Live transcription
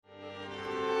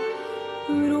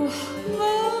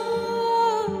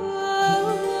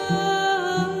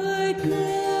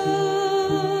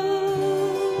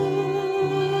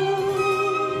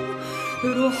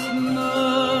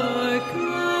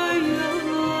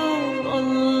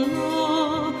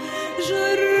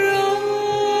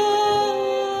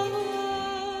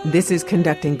This is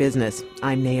Conducting Business.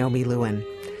 I'm Naomi Lewin.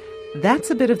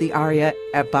 That's a bit of the aria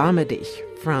Erbarme dich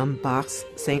from Bach's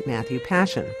St. Matthew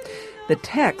Passion. The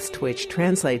text, which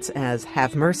translates as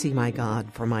 "Have mercy, my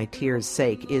God, for my tears'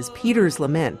 sake," is Peter's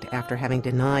lament after having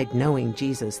denied knowing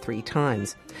Jesus 3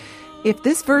 times. If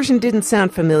this version didn't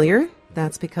sound familiar,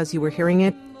 that's because you were hearing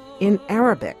it in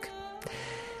Arabic.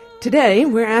 Today,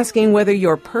 we're asking whether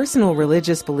your personal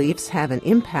religious beliefs have an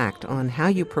impact on how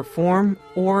you perform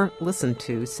or listen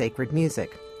to sacred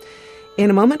music. In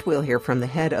a moment, we'll hear from the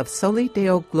head of Soli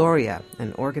Deo Gloria,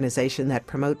 an organization that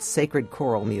promotes sacred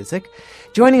choral music.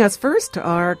 Joining us first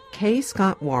are K.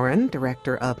 Scott Warren,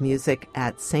 Director of Music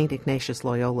at St. Ignatius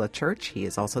Loyola Church. He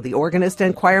is also the organist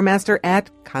and choirmaster at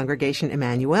Congregation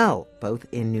Emmanuel, both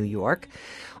in New York.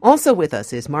 Also with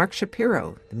us is Mark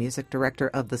Shapiro, the music director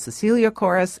of the Cecilia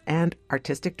Chorus and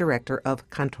artistic director of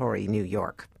Cantori New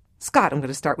York. Scott, I'm going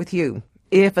to start with you.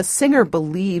 If a singer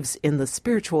believes in the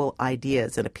spiritual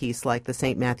ideas in a piece like the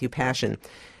St. Matthew Passion,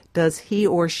 does he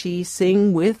or she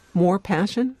sing with more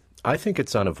passion? I think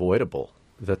it's unavoidable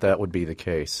that would be the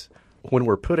case. When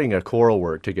we're putting a choral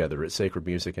work together at Sacred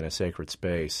Music in a Sacred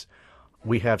Space,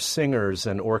 we have singers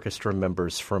and orchestra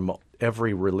members from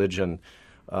every religion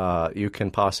you can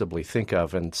possibly think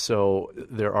of. And so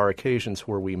there are occasions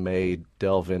where we may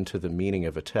delve into the meaning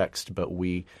of a text, but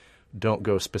we don't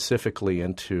go specifically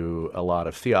into a lot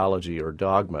of theology or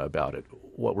dogma about it.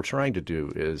 What we're trying to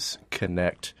do is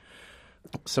connect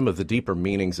some of the deeper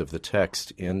meanings of the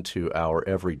text into our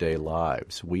everyday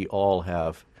lives. We all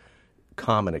have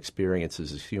common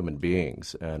experiences as human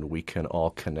beings, and we can all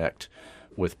connect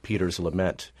with Peter's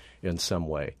lament in some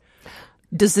way.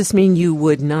 Does this mean you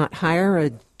would not hire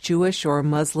a Jewish or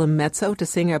Muslim mezzo to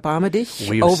sing Erbarme dich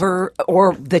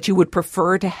or that you would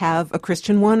prefer to have a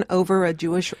Christian one over a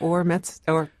Jewish or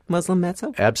Muslim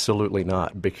mezzo? Absolutely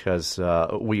not, because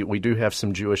we do have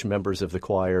some Jewish members of the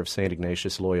choir of St.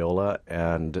 Ignatius Loyola,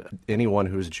 and anyone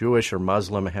who's Jewish or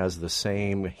Muslim has the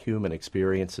same human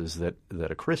experiences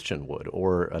that a Christian would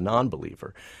or a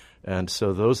non-believer. And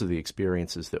so those are the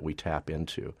experiences that we tap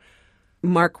into.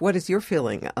 Mark, what is your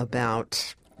feeling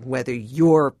about whether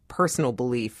your personal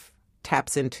belief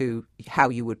taps into how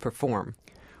you would perform?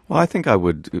 Well, I think I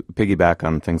would piggyback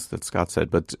on things that Scott said,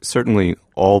 but certainly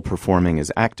all performing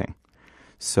is acting.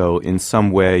 So in some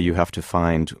way you have to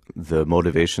find the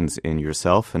motivations in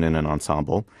yourself and in an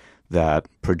ensemble that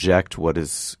project what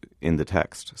is in the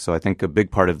text. So I think a big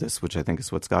part of this, which I think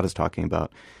is what Scott is talking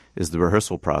about, is the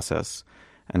rehearsal process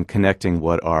and connecting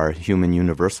what are human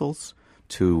universals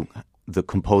to the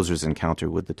composer's encounter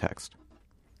with the text.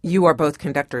 You are both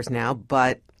conductors now,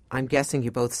 but I'm guessing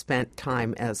you both spent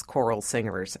time as choral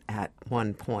singers at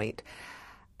one point.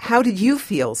 How did you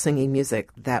feel singing music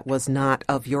that was not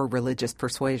of your religious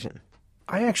persuasion?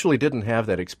 I actually didn't have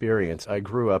that experience. I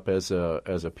grew up as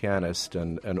a pianist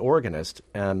and an organist,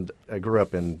 and I grew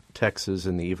up in Texas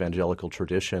in the evangelical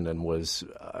tradition and was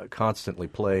constantly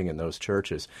playing in those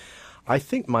churches. I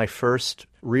think my first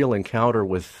real encounter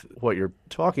with what you're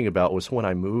talking about was when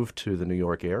I moved to the New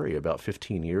York area about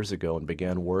 15 years ago and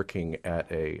began working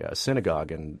at a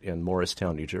synagogue in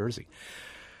Morristown, New Jersey.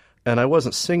 And I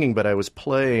wasn't singing, but I was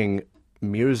playing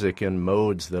music in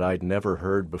modes that I'd never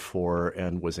heard before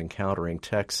and was encountering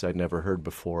texts I'd never heard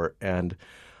before. And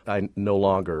I no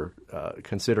longer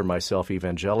consider myself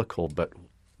evangelical, but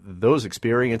those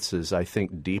experiences, I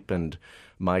think, deepened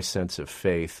my sense of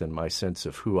faith and my sense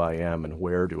of who I am and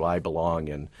where do I belong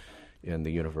in the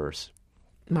universe.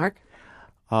 Mark?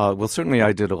 Well, certainly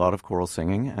I did a lot of choral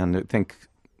singing, and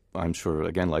I'm sure,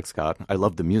 again, like Scott, I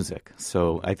love the music.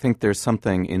 So I think there's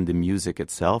something in the music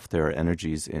itself. There are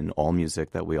energies in all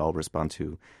music that we all respond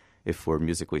to if we're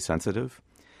musically sensitive.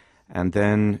 And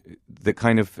then the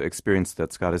kind of experience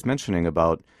that Scott is mentioning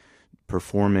about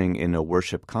performing in a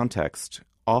worship context.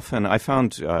 Often, I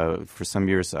found for some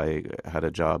years I had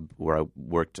a job where I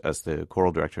worked as the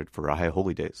choral director for High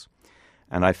Holy Days.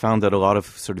 And I found that a lot of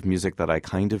sort of music that I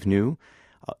kind of knew,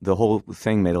 the whole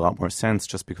thing made a lot more sense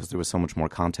just because there was so much more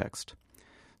context.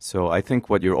 So I think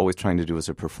what you're always trying to do as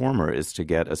a performer is to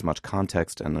get as much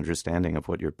context and understanding of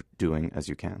what you're doing as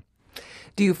you can.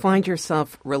 Do you find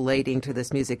yourself relating to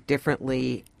this music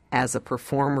differently as a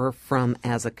performer from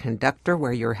as a conductor,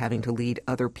 where you're having to lead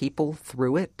other people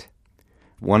through it?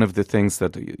 One of the things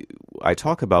that I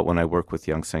talk about when I work with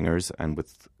young singers and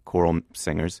with choral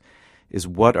singers is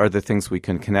what are the things we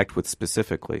can connect with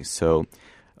specifically. So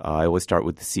I always start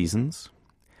with the seasons.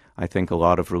 I think a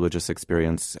lot of religious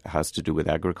experience has to do with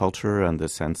agriculture and the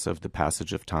sense of the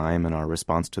passage of time and our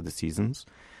response to the seasons.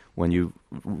 When you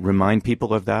remind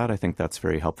people of that, I think that's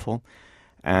very helpful.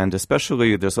 And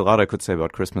especially, there's a lot I could say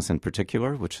about Christmas in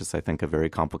particular, which is, I think, a very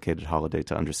complicated holiday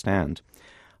to understand.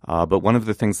 But one of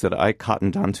the things that I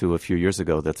cottoned onto a few years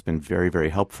ago that's been very, very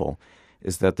helpful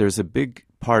is that there's a big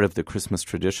part of the Christmas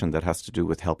tradition that has to do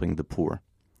with helping the poor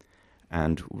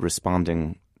and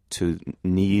responding to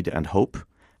need and hope.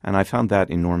 And I found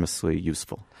that enormously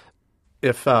useful.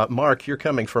 If, Mark, you're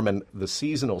coming from the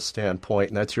seasonal standpoint,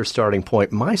 and that's your starting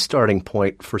point, my starting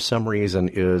point, for some reason,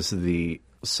 is the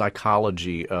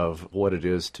psychology of what it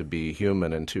is to be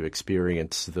human and to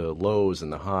experience the lows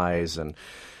and the highs and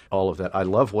all of that. I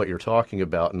love what you're talking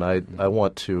about, and I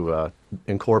want to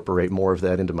incorporate more of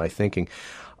that into my thinking.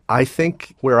 I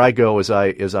think where I go is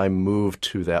I move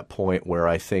to that point where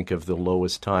I think of the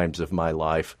lowest times of my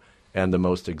life and the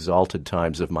most exalted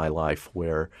times of my life,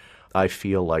 where I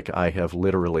feel like I have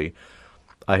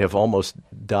almost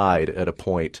died at a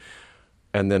point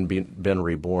and then been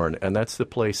reborn. And that's the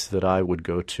place that I would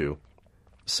go to.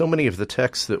 So many of the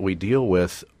texts that we deal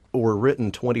with were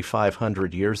written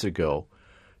 2,500 years ago,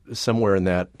 somewhere in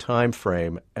that time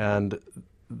frame, and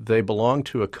they belong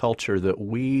to a culture that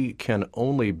we can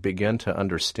only begin to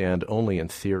understand only in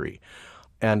theory.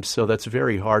 And so that's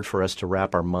very hard for us to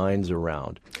wrap our minds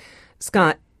around.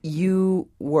 Scott, you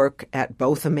work at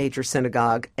both a major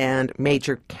synagogue and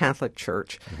major Catholic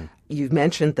church. Mm-hmm. You've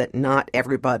mentioned that not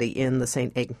everybody in the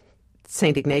St.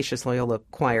 Ignatius Loyola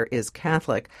choir is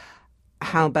Catholic.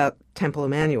 How about Temple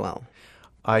Emmanuel?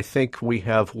 I think we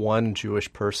have one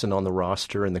Jewish person on the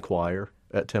roster in the choir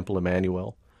at Temple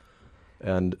Emmanuel,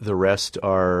 and the rest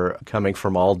are coming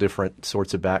from all different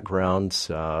sorts of backgrounds.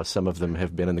 Some of them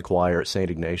have been in the choir at St.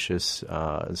 Ignatius,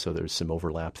 and so there's some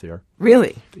overlap there.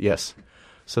 Really? Yes.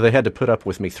 So they had to put up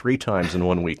with me 3 times in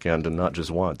one weekend and not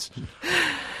just once.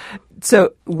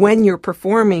 So when you're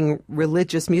performing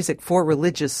religious music for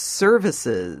religious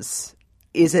services,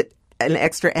 is it an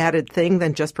extra added thing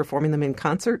than just performing them in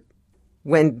concert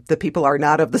when the people are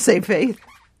not of the same faith?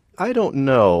 I don't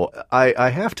know. I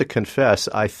have to confess,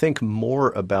 I think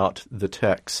more about the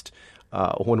text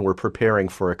when we're preparing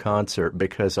for a concert,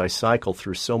 because I cycle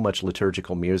through so much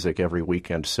liturgical music every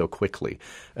weekend so quickly.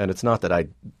 And it's not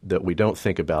that we don't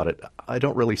think about it. I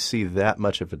don't really see that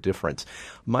much of a difference.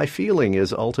 My feeling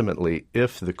is ultimately,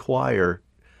 if the choir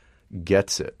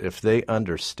gets it, if they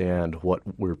understand what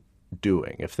we're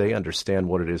doing, if they understand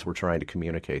what it is we're trying to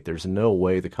communicate, there's no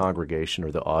way the congregation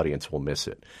or the audience will miss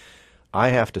it. I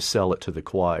have to sell it to the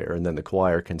choir, and then the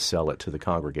choir can sell it to the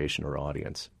congregation or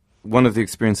audience. One of the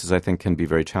experiences I think can be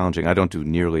very challenging. I don't do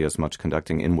nearly as much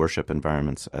conducting in worship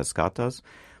environments as Scott does,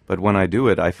 but when I do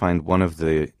it, I find one of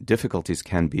the difficulties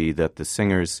can be that the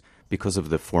singers, because of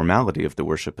the formality of the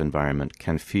worship environment,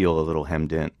 can feel a little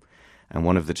hemmed in. And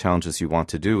one of the challenges you want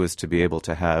to do is to be able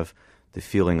to have the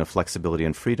feeling of flexibility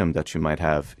and freedom that you might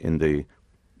have in the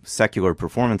secular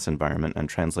performance environment and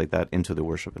translate that into the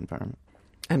worship environment.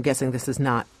 I'm guessing this is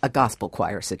not a gospel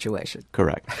choir situation.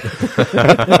 Correct.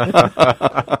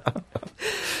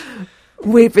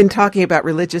 We've been talking about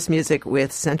religious music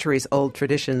with centuries-old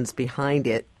traditions behind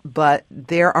it, but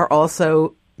there are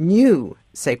also new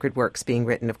sacred works being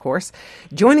written, of course.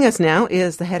 Joining us now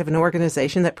is the head of an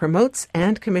organization that promotes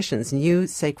and commissions new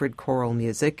sacred choral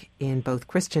music in both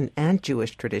Christian and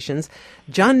Jewish traditions.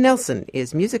 John Nelson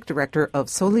is music director of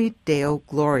Soli Deo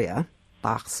Gloria,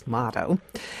 Bach's motto.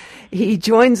 He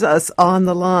joins us on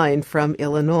the line from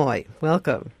Illinois.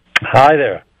 Welcome. Hi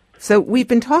there. So we've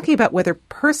been talking about whether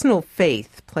personal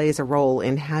faith plays a role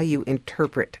in how you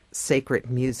interpret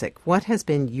sacred music. What has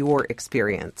been your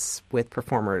experience with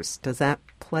performers? Does that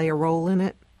play a role in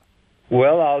it?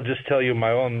 Well, I'll just tell you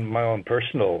my own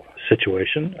personal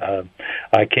situation.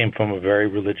 I came from a very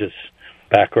religious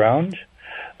background,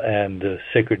 and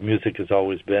sacred music has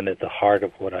always been at the heart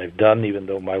of what I've done. Even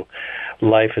though my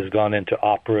life has gone into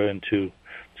opera, into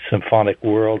symphonic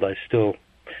world,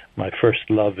 my first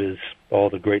love is all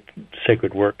the great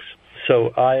sacred works. So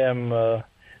I am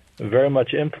very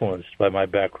much influenced by my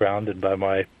background and by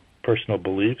my personal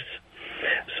beliefs.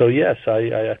 So yes,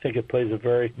 I think it plays a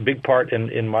very big part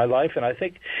in my life, and I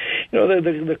think,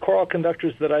 the choral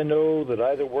conductors that I know that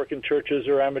either work in churches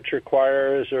or amateur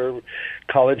choirs or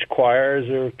college choirs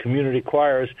or community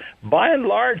choirs, by and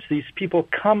large, these people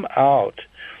come out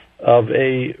of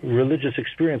a religious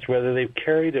experience, whether they've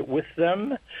carried it with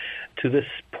them to this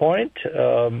point.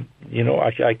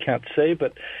 I can't say,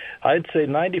 but I'd say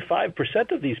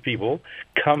 95% of these people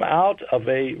come out of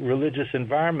a religious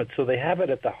environment, so they have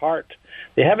it at the heart.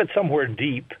 They have it somewhere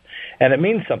deep, and it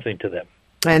means something to them.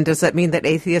 And does that mean that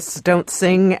atheists don't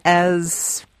sing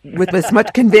with as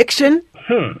much conviction?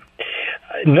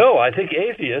 No, I think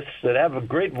atheists that have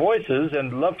great voices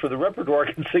and love for the repertoire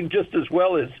can sing just as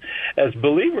well as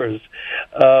believers.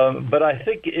 But I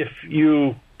think if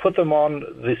you put them on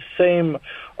the same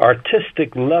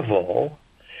artistic level,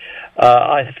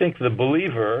 I think the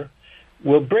believer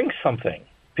will bring something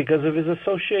because of his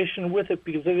association with it,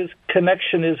 because of his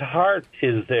connection, his heart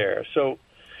is there. So,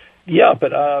 yeah, but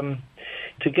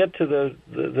to get to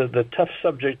the tough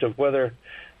subject of whether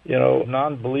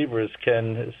non-believers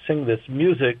can sing this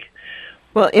music.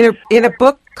 Well, in a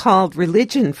book called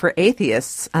Religion for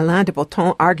Atheists, Alain de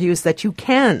Botton argues that you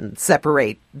can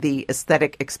separate the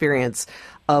aesthetic experience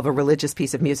of a religious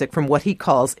piece of music from what he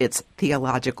calls its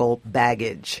theological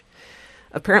baggage.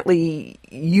 Apparently,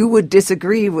 you would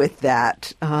disagree with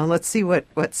that. Let's see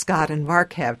what Scott and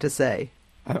Mark have to say.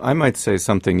 I might say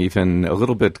something even a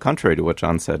little bit contrary to what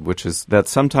John said, which is that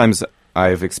sometimes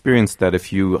I've experienced that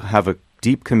if you have a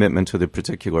deep commitment to the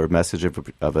particular message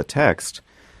of a text,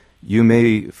 you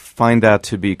may find that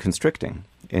to be constricting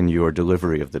in your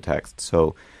delivery of the text.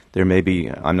 So there may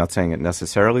be, I'm not saying it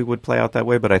necessarily would play out that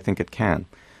way, but I think it can.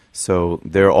 So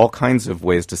there are all kinds of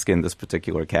ways to skin this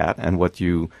particular cat, and what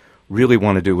you really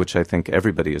want to do, which I think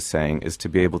everybody is saying, is to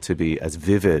be able to be as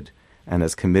vivid and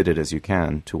as committed as you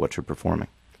can to what you're performing.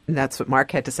 And that's what Mark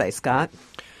had to say. Scott?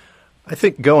 I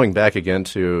think going back again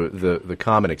to the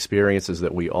common experiences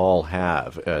that we all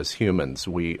have as humans,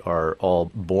 we are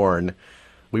all born,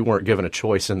 we weren't given a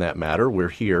choice in that matter, we're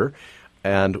here,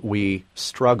 and we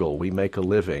struggle, we make a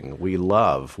living, we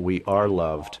love, we are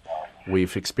loved,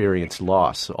 we've experienced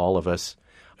loss, all of us,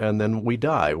 and then we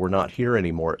die, we're not here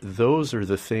anymore. Those are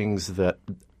the things that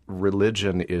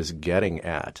religion is getting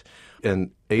at.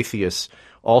 And atheists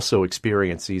also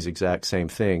experience these exact same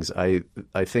things. I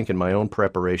think in my own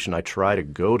preparation, I try to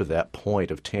go to that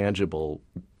point of tangible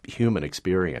human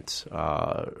experience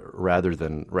rather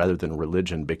than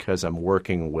religion, because I'm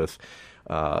working with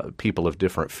people of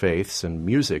different faiths and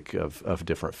music of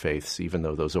different faiths, even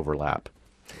though those overlap.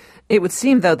 It would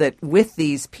seem, though, that with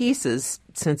these pieces,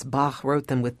 since Bach wrote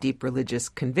them with deep religious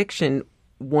conviction,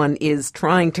 one is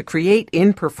trying to create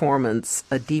in performance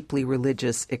a deeply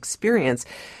religious experience.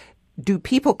 Do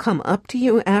people come up to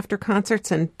you after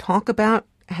concerts and talk about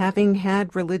having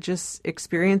had religious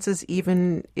experiences,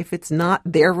 even if it's not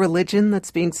their religion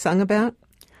that's being sung about?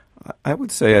 I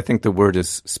would say I think the word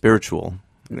is spiritual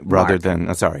rather than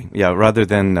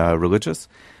religious.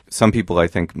 Some people, I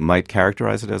think, might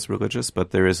characterize it as religious,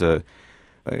 but there is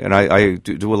and I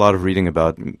do a lot of reading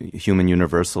about human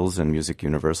universals and music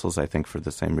universals, I think, for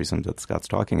the same reason that Scott's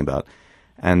talking about.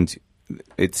 And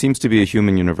it seems to be a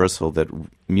human universal that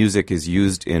music is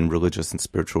used in religious and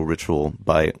spiritual ritual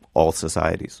by all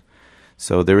societies.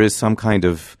 So there is some kind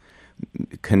of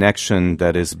connection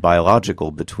that is biological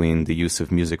between the use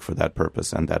of music for that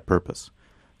purpose and that purpose.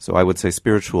 So I would say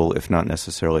spiritual, if not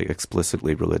necessarily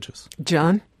explicitly religious.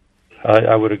 John?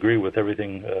 I would agree with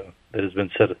everything that has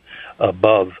been said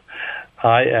above.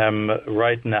 I am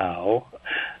right now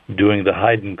doing the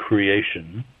Haydn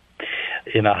creation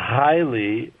in a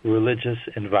highly religious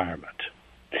environment.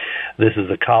 This is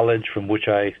a college from which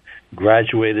I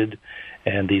graduated,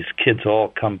 and these kids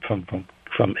all come from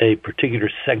a particular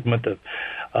segment of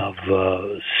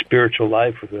spiritual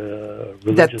life,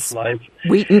 religious life.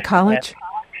 Wheaton College?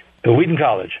 Wheaton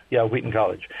College.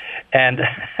 And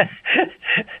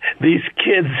these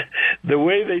kids, the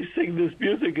way they sing this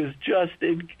music is just,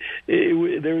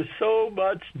 there is so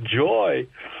much joy.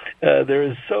 There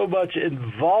is so much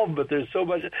involvement. There's so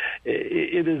much.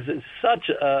 It is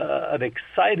such an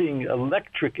exciting,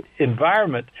 electric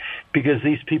environment because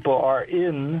these people are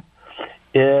in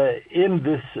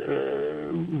this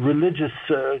religious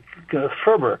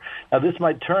fervor. Now, this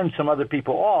might turn some other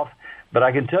people off, but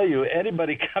I can tell you,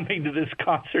 anybody coming to this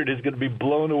concert is going to be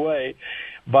blown away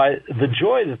by the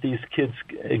joy that these kids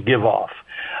give off.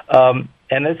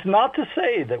 And it's not to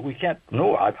say that we can't.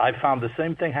 No, I found the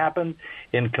same thing happen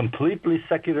in completely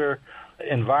secular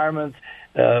environments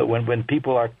when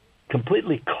people are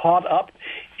completely caught up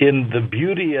in the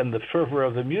beauty and the fervor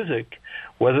of the music,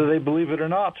 whether they believe it or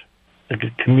not.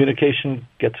 The communication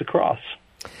gets across.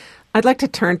 I'd like to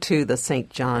turn to the St.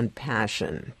 John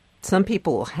Passion. Some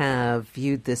people have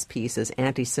viewed this piece as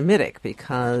anti-Semitic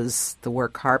because the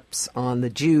work harps on the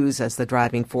Jews as the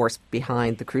driving force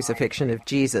behind the crucifixion of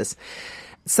Jesus.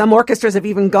 Some orchestras have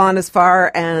even gone as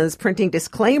far as printing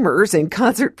disclaimers in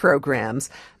concert programs.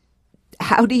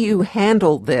 How do you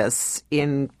handle this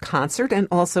in concert and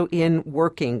also in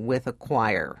working with a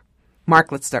choir?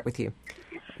 Mark, let's start with you.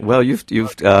 Well,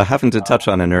 you've happened to touch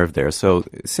on a nerve there. So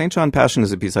St. John Passion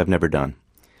is a piece I've never done.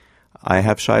 I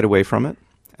have shied away from it,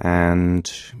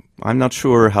 and I'm not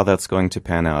sure how that's going to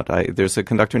pan out. There's a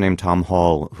conductor named Tom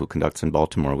Hall who conducts in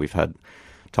Baltimore. We've had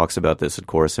talks about this at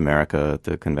Chorus America at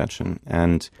the convention.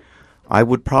 And I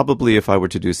would probably, if I were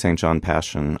to do St. John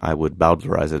Passion, I would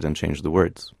Bowdlerize it and change the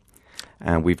words.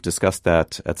 And we've discussed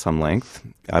that at some length.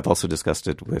 I've also discussed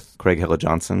it with Craig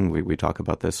Hilla-Johnson. We talk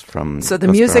about this from So the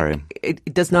music,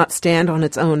 it does not stand on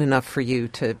its own enough for you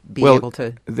to be able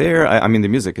to... I mean, the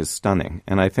music is stunning.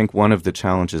 And I think one of the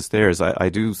challenges there is I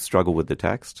do struggle with the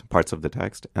text, parts of the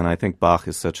text. And I think Bach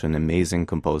is such an amazing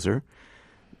composer.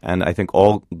 And I think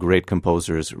all great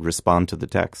composers respond to the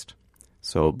text.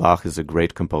 So Bach is a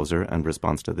great composer and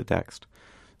responds to the text.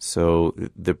 So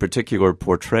the particular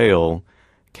portrayal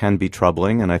can be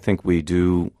troubling, and I think we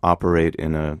do operate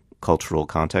in a cultural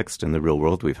context in the real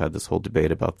world. We've had this whole debate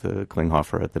about the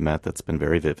Klinghoffer at the Met that's been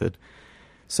very vivid.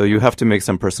 So you have to make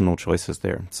some personal choices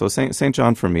there. So St.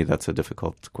 John, for me, that's a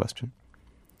difficult question.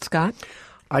 Scott?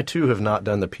 I, too, have not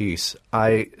done the piece.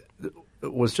 I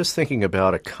was just thinking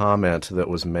about a comment that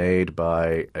was made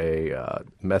by a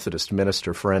Methodist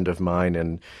minister friend of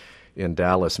mine in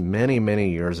Dallas many,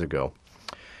 many years ago.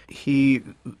 He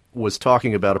was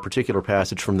talking about a particular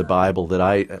passage from the Bible that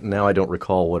I don't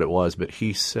recall what it was, but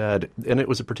he said, and it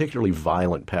was a particularly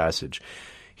violent passage,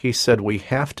 he said, we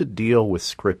have to deal with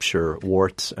Scripture,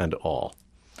 warts and all.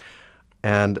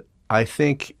 And I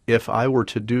think if I were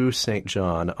to do St.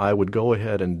 John, I would go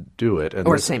ahead and do it. And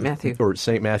or St. Matthew. Or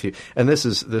St. Matthew. And this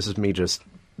is me just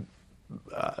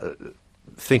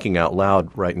thinking out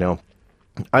loud right now.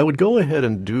 I would go ahead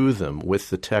and do them with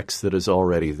the text that is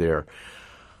already there.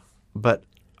 But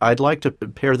I'd like to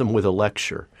pair them with a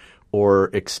lecture or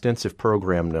extensive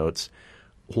program notes.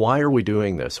 Why are we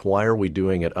doing this? Why are we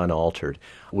doing it unaltered?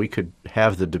 We could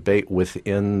have the debate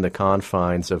within the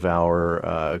confines of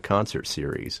our concert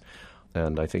series,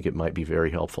 and I think it might be very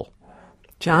helpful.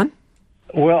 John?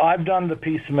 Well, I've done the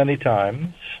piece many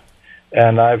times,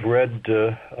 and I've read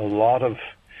a lot of,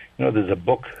 there's a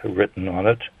book written on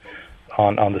it,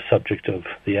 on the subject of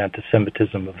the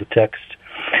anti-Semitism of the text.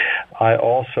 I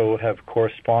also have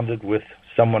corresponded with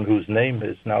someone whose name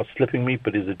is now slipping me,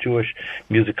 but is a Jewish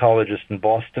musicologist in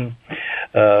Boston,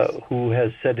 who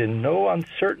has said in no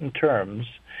uncertain terms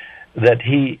that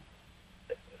he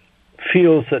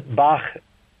feels that Bach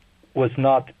was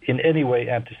not in any way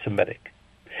anti-Semitic.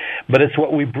 But it's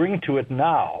what we bring to it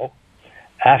now,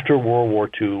 after World War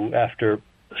II, after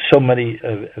so many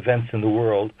events in the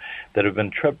world that have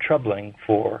been troubling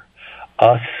for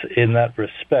us in that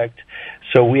respect.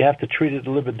 So we have to treat it a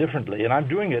little bit differently. And I'm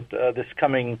doing it this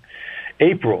coming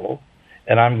April,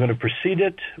 and I'm going to precede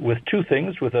it with two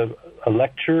things, with a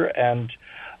lecture and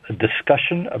a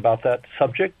discussion about that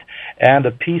subject and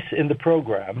a piece in the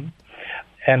program.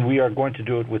 And we are going to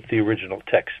do it with the original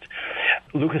text.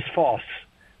 Lucas Voss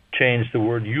changed the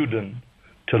word Juden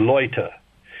to Leute.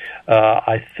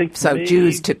 I think so.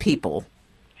 Jews to people.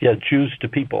 Yeah, Jews to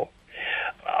people.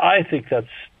 I think that's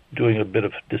doing a bit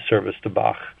of disservice to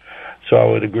Bach. So I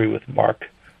would agree with Mark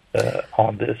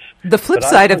on this. The flip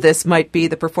side of this might be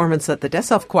the performance that the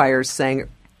Dessau choirs sang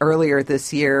earlier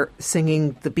this year,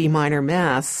 singing the B minor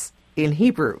Mass in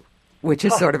Hebrew, which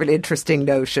is sort of an interesting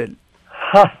notion.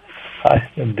 I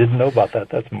didn't know about that.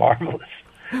 That's marvelous.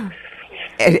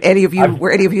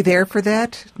 Were any of you there for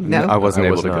that? No? I wasn't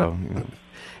able to go.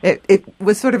 It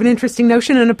was sort of an interesting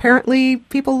notion, and apparently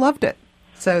people loved it.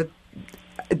 So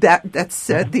that's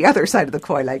the other side of the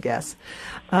coin, I guess.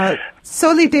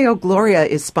 Soli Deo Gloria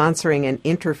is sponsoring an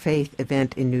interfaith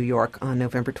event in New York on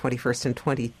November 21st and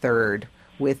 23rd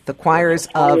with the choirs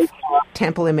of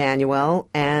Temple Emmanuel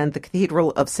and the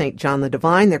Cathedral of St. John the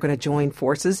Divine. They're going to join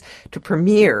forces to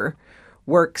premiere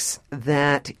works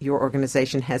that your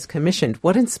organization has commissioned.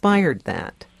 What inspired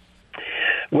that?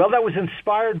 Well, that was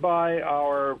inspired by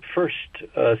our first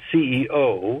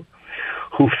CEO,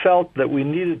 who felt that we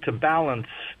needed to balance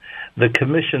the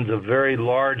commissions of very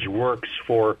large works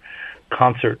for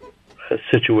concert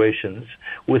situations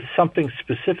with something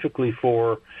specifically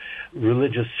for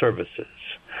religious services.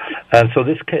 And so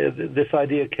this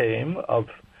idea came of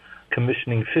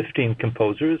commissioning 15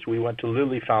 composers. We went to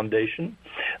Lilly Foundation.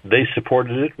 They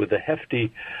supported it with a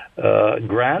hefty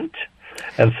grant.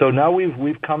 And so now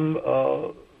we've come...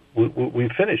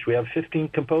 We've finished. We have 15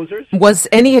 composers. Was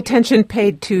any attention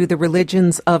paid to the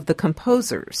religions of the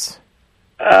composers?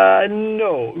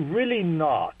 No, really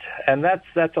not. And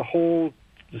that's a whole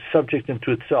subject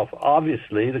into itself.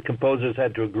 Obviously, the composers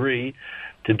had to agree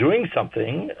to doing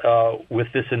something with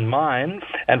this in mind.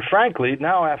 And frankly,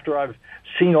 now after I've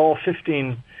seen all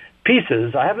 15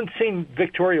 pieces, I haven't seen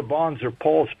Victoria Bond's or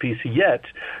Paul's piece yet,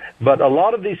 but a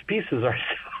lot of these pieces are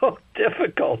so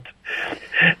difficult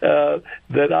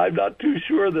that I'm not too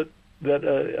sure that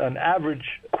an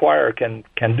average choir can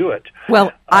do it.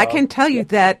 Well, I can tell you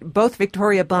that both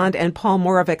Victoria Bond and Paul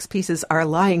Moravec's pieces are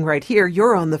lying right here.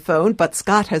 You're on the phone, but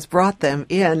Scott has brought them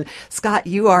in. Scott,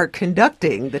 you are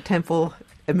conducting the Temple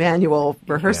Emmanuel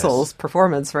rehearsals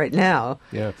performance right now.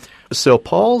 Yeah. So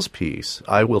Paul's piece,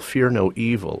 I Will Fear No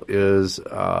Evil, is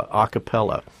a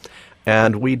cappella.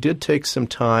 And we did take some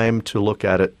time to look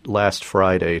at it last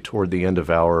Friday toward the end of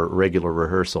our regular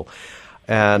rehearsal.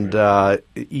 And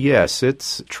yes,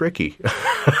 it's tricky.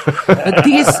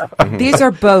 These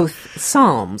are both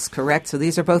psalms, correct? So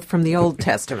these are both from the Old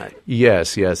Testament.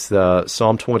 Yes.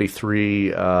 Psalm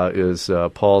 23 is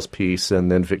Paul's piece, and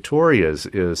then Victoria's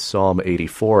is Psalm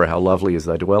 84, How Lovely is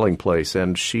Thy Dwelling Place.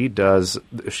 And she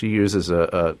uses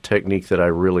a technique that I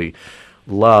really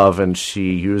love, and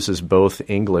she uses both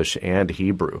English and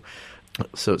Hebrew.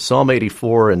 So Psalm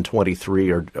 84 and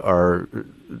 23 are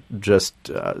just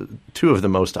two of the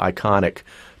most iconic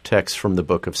texts from the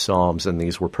book of Psalms, and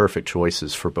these were perfect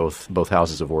choices for both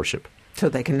houses of worship. So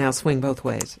they can now swing both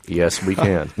ways. Yes, we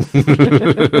can.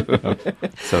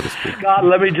 So to speak. God,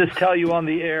 let me just tell you on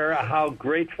the air how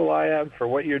grateful I am for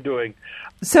what you're doing.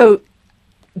 So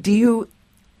do you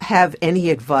have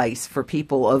any advice for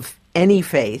people of any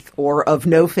faith or of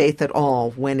no faith at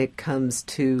all when it comes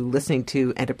to listening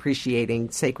to and appreciating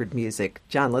sacred music?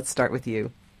 John, let's start with you.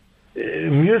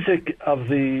 Music of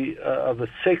the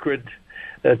sacred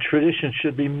tradition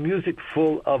should be music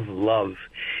full of love.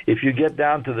 If you get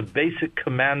down to the basic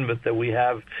commandment that we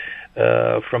have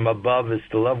from above, is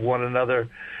to love one another.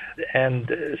 And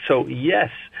so, yes,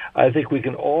 I think we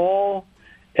can all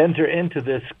enter into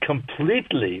this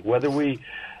completely, whether we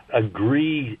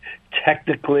agree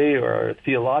technically or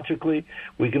theologically.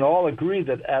 We can all agree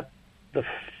that at the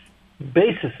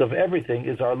basis of everything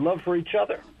is our love for each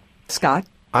other. Scott?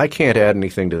 I can't add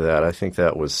anything to that. I think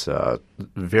that was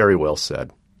very well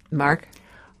said. Mark?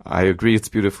 I agree. It's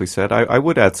beautifully said. I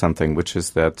would add something, which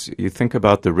is that you think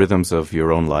about the rhythms of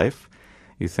your own life.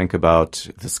 You think about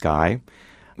the sky.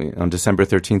 On December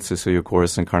 13th, Cecilia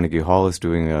Chorus in Carnegie Hall is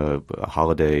doing a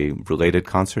holiday-related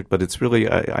concert, but it's really,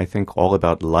 I think, all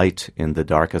about light in the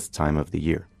darkest time of the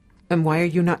year. And why are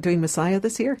you not doing Messiah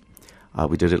this year?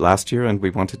 We did it last year, and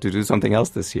we wanted to do something else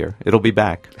this year. It'll be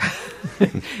back.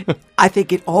 I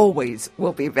think it always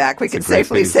will be back. We can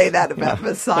safely say that about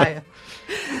Messiah.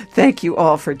 Thank you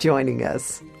all for joining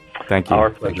us. Thank you. Our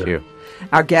pleasure. Thank you.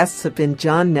 Our guests have been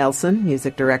John Nelson,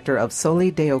 music director of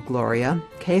Soli Deo Gloria,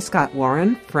 K. Scott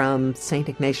Warren from St.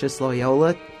 Ignatius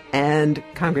Loyola and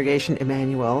Congregation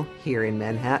Emmanuel here in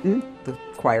Manhattan, the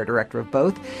choir director of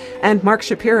both, and Mark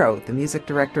Shapiro, the music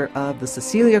director of the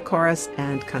Cecilia Chorus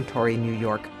and Cantori New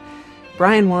York.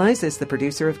 Brian Wise is the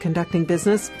producer of Conducting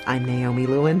Business. I'm Naomi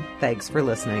Lewin. Thanks for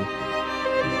listening.